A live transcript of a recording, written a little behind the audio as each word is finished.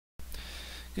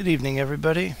Good evening,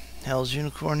 everybody. Hell's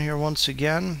Unicorn here once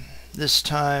again, this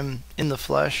time in the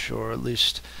flesh, or at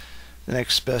least the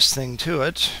next best thing to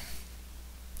it.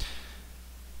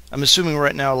 I'm assuming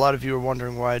right now a lot of you are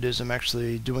wondering why it is I'm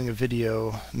actually doing a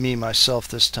video, me, myself,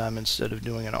 this time, instead of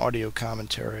doing an audio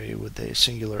commentary with a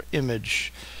singular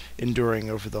image enduring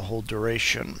over the whole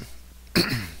duration.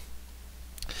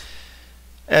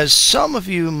 As some of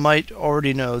you might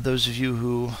already know, those of you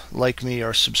who, like me,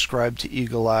 are subscribed to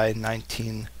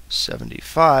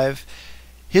EagleEye1975,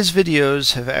 his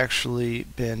videos have actually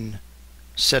been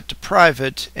set to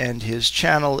private, and his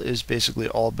channel is basically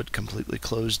all but completely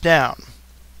closed down.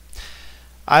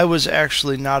 I was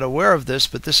actually not aware of this,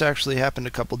 but this actually happened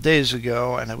a couple days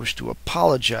ago, and I wish to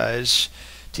apologize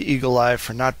to EagleEye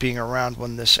for not being around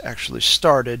when this actually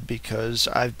started, because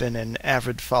I've been an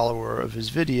avid follower of his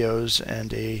videos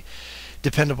and a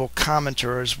dependable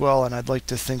commenter as well, and I'd like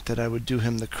to think that I would do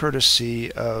him the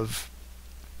courtesy of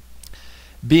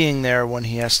being there when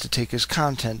he has to take his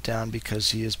content down,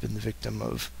 because he has been the victim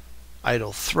of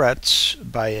idle threats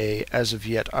by a as of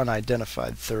yet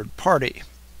unidentified third party.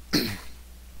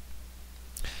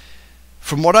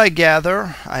 From what I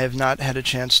gather, I have not had a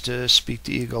chance to speak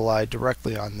to EagleEye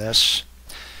directly on this.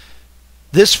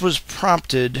 This was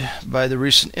prompted by the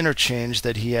recent interchange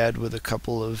that he had with a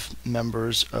couple of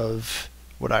members of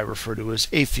what I refer to as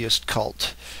atheist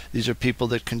cult. These are people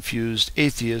that confused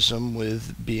atheism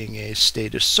with being a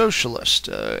statist socialist,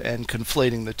 and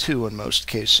conflating the two in most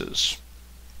cases.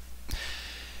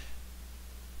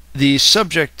 The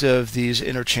subject of these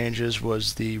interchanges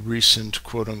was the recent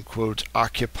quote-unquote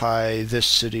Occupy this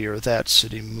city or that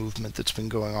city movement that's been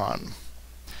going on.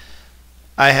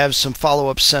 I have some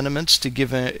follow-up sentiments to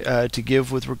give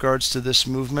with regards to this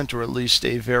movement, or at least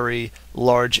a very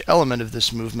large element of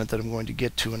this movement that I'm going to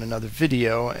get to in another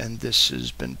video, and this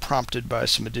has been prompted by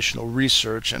some additional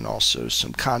research and also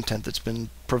some content that's been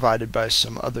provided by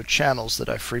some other channels that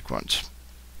I frequent.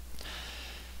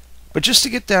 But just to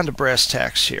get down to brass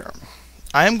tacks here,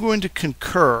 I am going to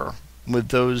concur with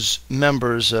those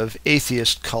members of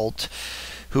atheist cult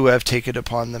who have taken it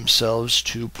upon themselves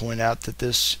to point out that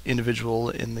this individual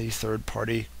in the third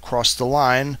party crossed the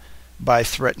line by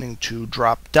threatening to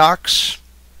drop docs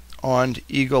on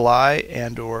EagleEye,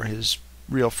 and or his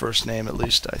real first name, at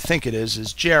least I think it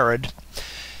is Jared,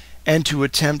 and to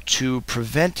attempt to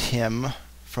prevent him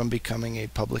from becoming a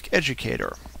public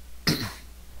educator.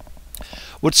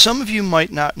 What some of you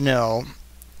might not know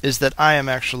is that I am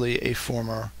actually a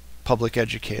former public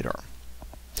educator.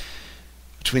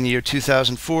 Between the year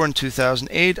 2004 and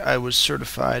 2008, I was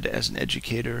certified as an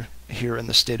educator here in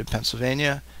the state of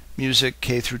Pennsylvania, music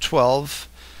K through 12,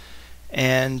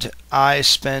 and I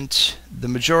spent the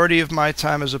majority of my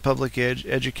time as a public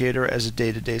educator as a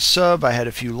day-to-day sub. I had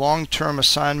a few long-term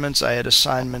assignments. I had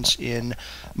assignments in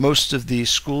most of the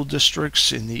school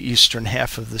districts in the eastern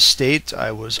half of the state.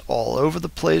 I was all over the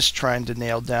place trying to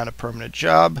nail down a permanent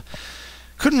job.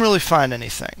 Couldn't really find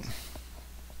anything.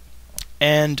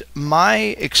 And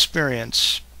my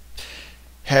experience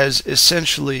has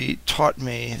essentially taught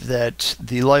me that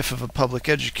the life of a public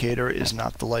educator is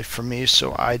not the life for me,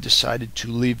 so I decided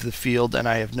to leave the field, and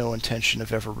I have no intention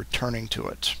of ever returning to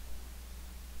it.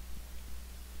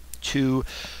 To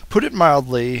put it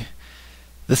mildly,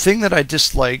 the thing that I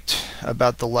disliked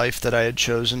about the life that I had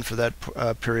chosen for that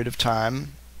period of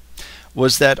time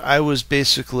was that I was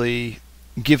basically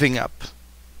giving up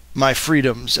my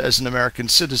freedoms as an American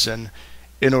citizen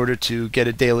in order to get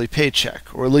a daily paycheck,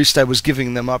 or at least I was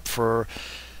giving them up for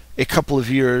a couple of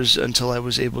years until I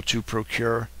was able to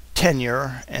procure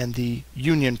tenure and the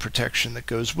union protection that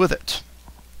goes with it.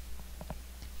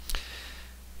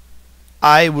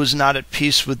 I was not at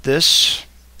peace with this.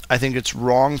 I think it's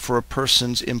wrong for a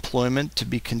person's employment to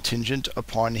be contingent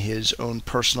upon his own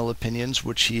personal opinions,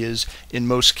 which he is in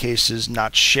most cases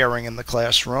not sharing in the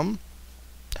classroom.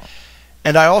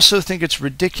 And I also think it's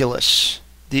ridiculous,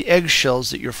 the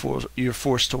eggshells that you're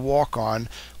forced to walk on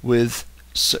with,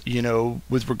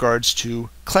 with regards to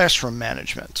classroom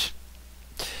management.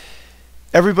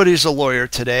 Everybody's a lawyer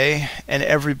today, and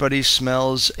everybody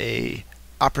smells a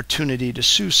opportunity to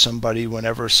sue somebody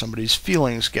whenever somebody's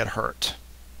feelings get hurt.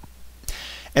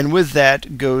 And with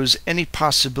that goes any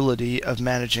possibility of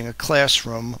managing a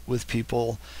classroom with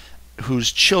people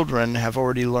whose children have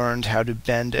already learned how to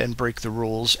bend and break the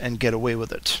rules and get away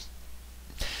with it.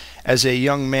 As a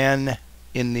young man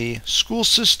in the school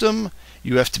system,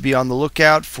 you have to be on the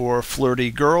lookout for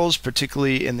flirty girls,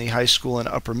 particularly in the high school and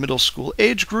upper middle school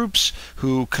age groups,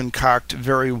 who concoct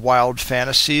very wild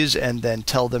fantasies and then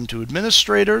tell them to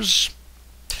administrators.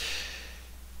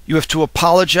 You have to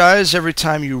apologize every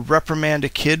time you reprimand a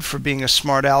kid for being a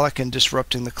smart aleck and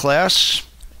disrupting the class,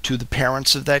 to the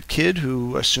parents of that kid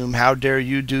who assume how dare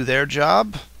you do their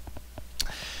job.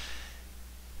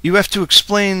 You have to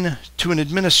explain to an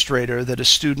administrator that a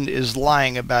student is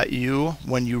lying about you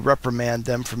when you reprimand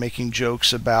them for making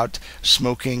jokes about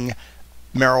smoking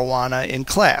marijuana in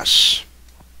class.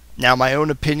 Now, my own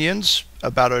opinions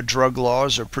about our drug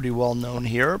laws are pretty well known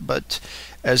here, but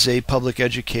as a public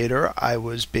educator, I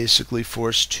was basically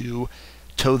forced to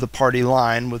toe the party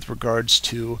line with regards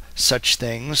to such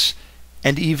things.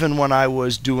 And even when I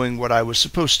was doing what I was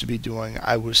supposed to be doing,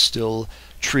 I was still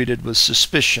treated with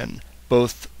suspicion,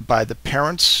 both by the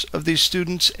parents of these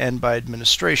students and by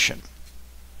administration.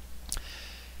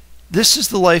 This is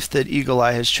the life that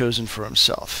EagleEye has chosen for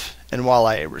himself. And while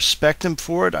I respect him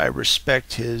for it, I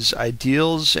respect his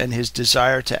ideals and his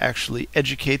desire to actually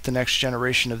educate the next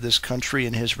generation of this country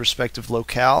in his respective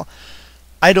locale,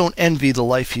 I don't envy the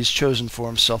life he's chosen for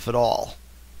himself at all.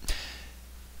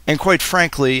 And quite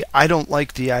frankly, I don't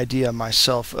like the idea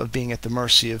myself of being at the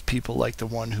mercy of people like the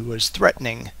one who is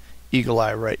threatening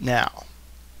EagleEye right now.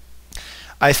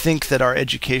 I think that our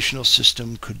educational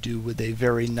system could do with a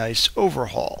very nice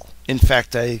overhaul. In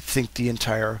fact, I think the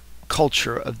entire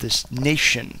culture of this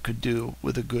nation could do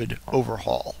with a good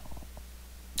overhaul.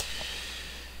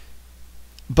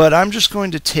 But I'm just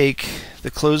going to take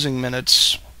the closing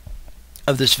minutes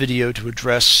of this video to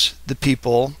address the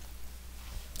people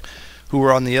who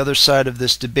were on the other side of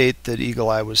this debate that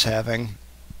EagleEye was having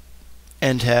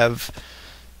and have,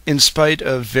 in spite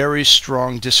of very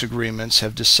strong disagreements,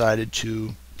 have decided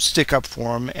to stick up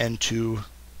for him and to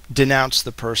denounce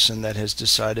the person that has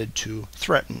decided to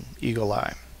threaten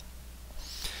EagleEye.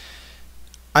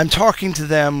 I'm talking to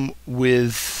them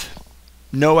with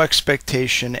no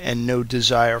expectation and no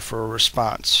desire for a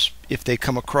response. If they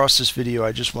come across this video,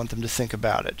 I just want them to think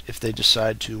about it if they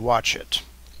decide to watch it.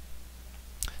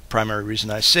 Primary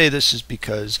reason I say this is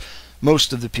because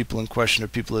most of the people in question are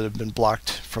people that have been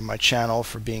blocked from my channel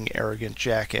for being arrogant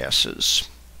jackasses.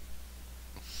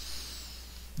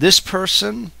 This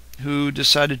person who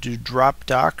decided to drop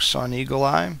docs on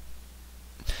EagleEye,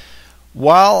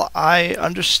 while I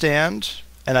understand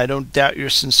and I don't doubt your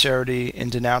sincerity in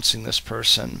denouncing this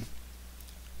person,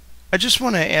 I just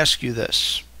want to ask you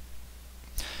this.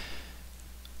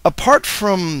 Apart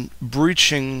from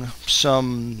breaching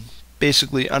some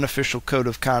basically unofficial code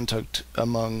of conduct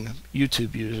among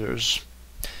YouTube users,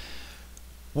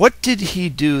 what did he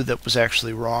do that was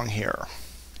actually wrong here?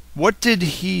 What did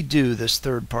he do, this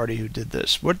third party who did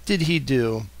this? What did he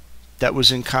do that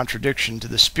was in contradiction to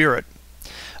the spirit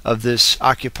of this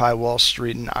Occupy Wall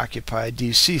Street and Occupy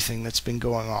DC thing that's been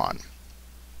going on?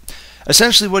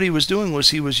 Essentially what he was doing was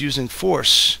he was using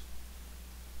force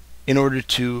in order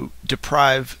to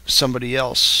deprive somebody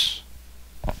else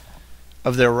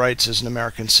of their rights as an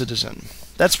American citizen.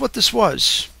 That's what this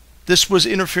was. This was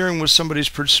interfering with somebody's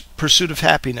pursuit of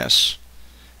happiness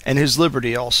and his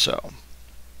liberty also.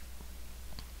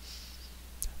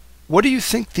 What do you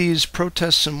think these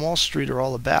protests in Wall Street are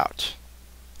all about?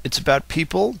 It's about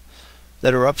people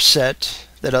that are upset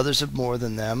that others have more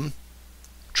than them,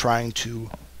 trying to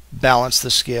balance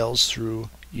the scales through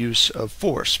use of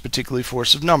force, particularly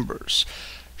force of numbers,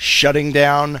 shutting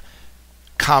down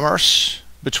commerce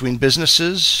between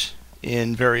businesses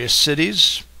in various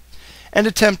cities, and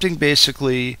attempting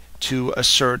basically to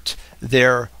assert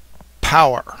their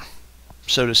power,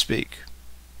 so to speak.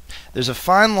 There's a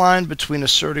fine line between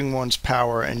asserting one's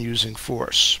power and using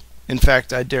force. In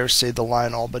fact, I dare say the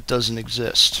line all but doesn't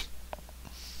exist.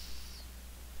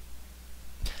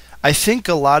 I think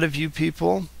a lot of you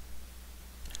people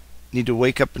need to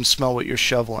wake up and smell what you're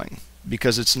shoveling,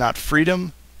 because it's not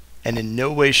freedom, and in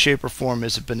no way, shape, or form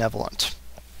is it benevolent.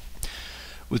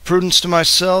 With prudence to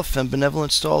myself and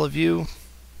benevolence to all of you,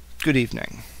 good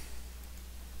evening.